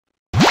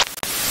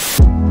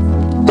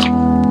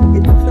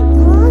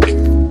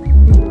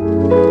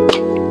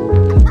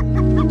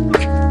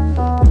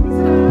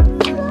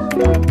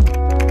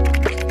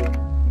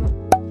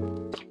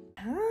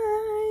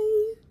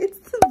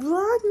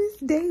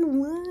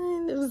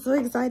done. It was so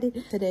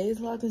excited. Today's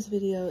VLOGMAS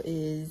video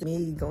is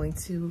me going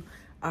to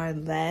our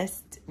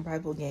last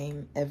rival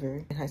game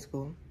ever in high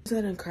school. So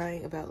I'm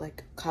crying about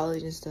like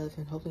college and stuff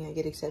and hoping I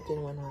get accepted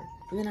and whatnot.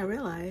 And then I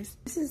realized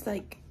this is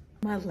like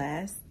my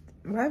last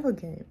rival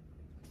game.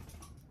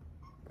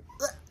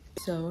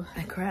 So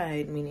I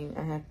cried, meaning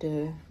I have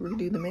to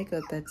redo the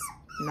makeup that's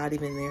not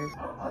even there.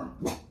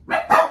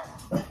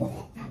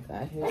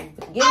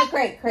 Give me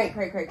crate.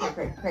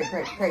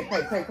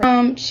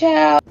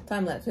 Child.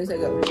 Time lapse. Where's that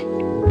go?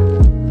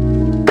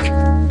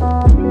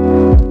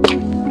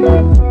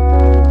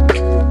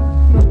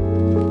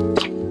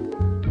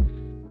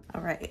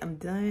 All right, I'm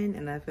done,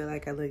 and I feel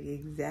like I look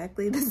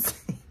exactly the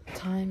same.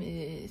 Time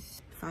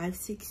is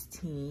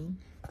 5:16.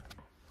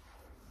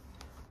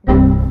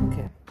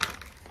 Okay.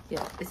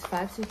 Yeah, it's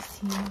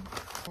 5:16,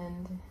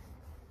 and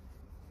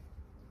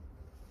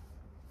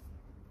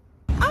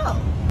oh,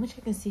 I'm gonna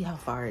check and see how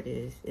far it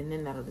is, and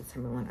then that'll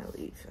determine when I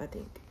leave. I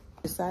think.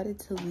 Decided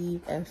to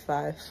leave at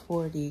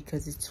 5:40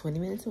 because it's 20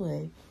 minutes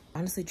away.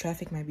 Honestly,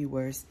 traffic might be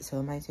worse, so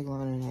it might take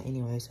longer than that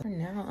anyway. So for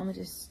now, I'm gonna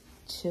just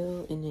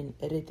chill and then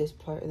edit this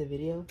part of the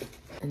video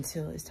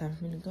until it's time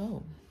for me to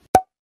go.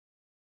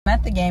 I'm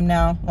at the game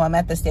now. Well, I'm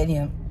at the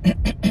stadium.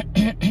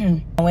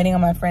 I'm waiting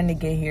on my friend to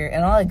get here,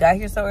 and I got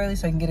here so early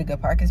so I can get a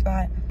good parking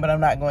spot, but I'm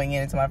not going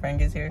in until my friend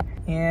gets here,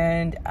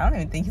 and I don't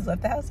even think he's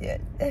left the house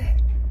yet.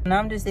 Now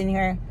I'm just sitting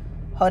here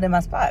holding my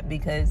spot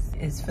because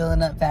it's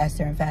filling up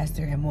faster and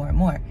faster and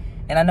more,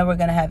 and I know we're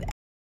gonna have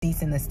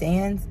seats in the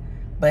stands,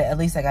 but at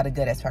least I got a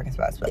good ass parking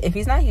spot. But if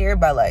he's not here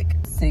by like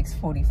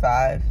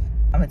 6:45,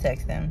 I'm gonna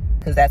text him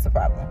because that's a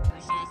problem.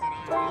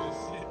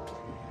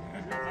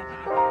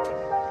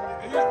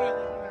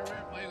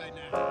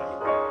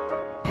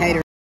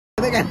 Hater.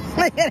 Look at him.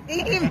 I get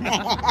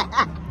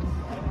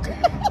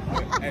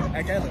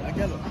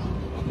it.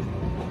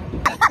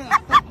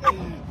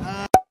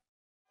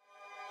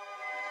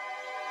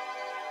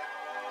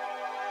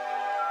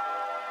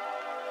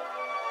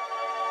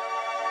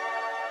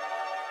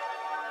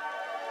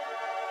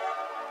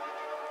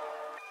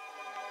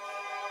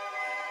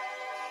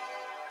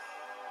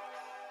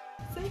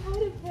 Say hi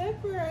to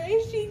Pepper.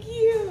 Ain't she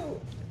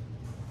cute?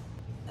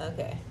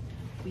 Okay.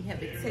 We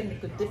have a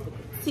technical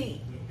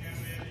difficulty.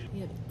 We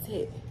have a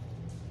tip.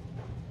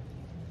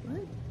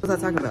 What was I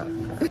talking about?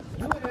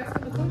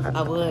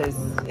 I was.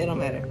 It don't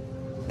matter.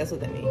 That's what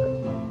that means.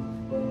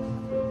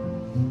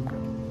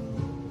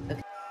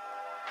 Okay.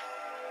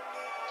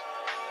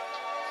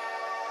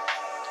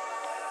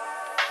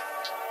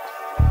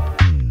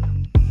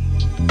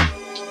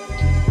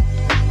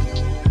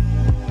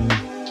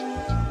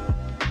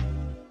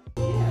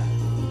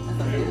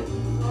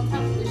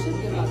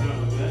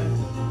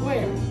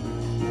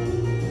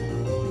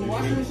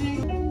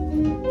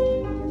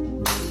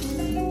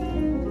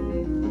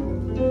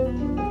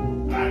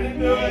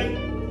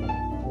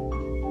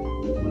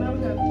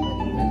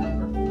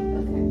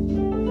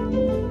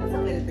 That's a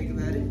way to think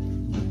about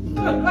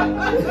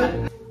it.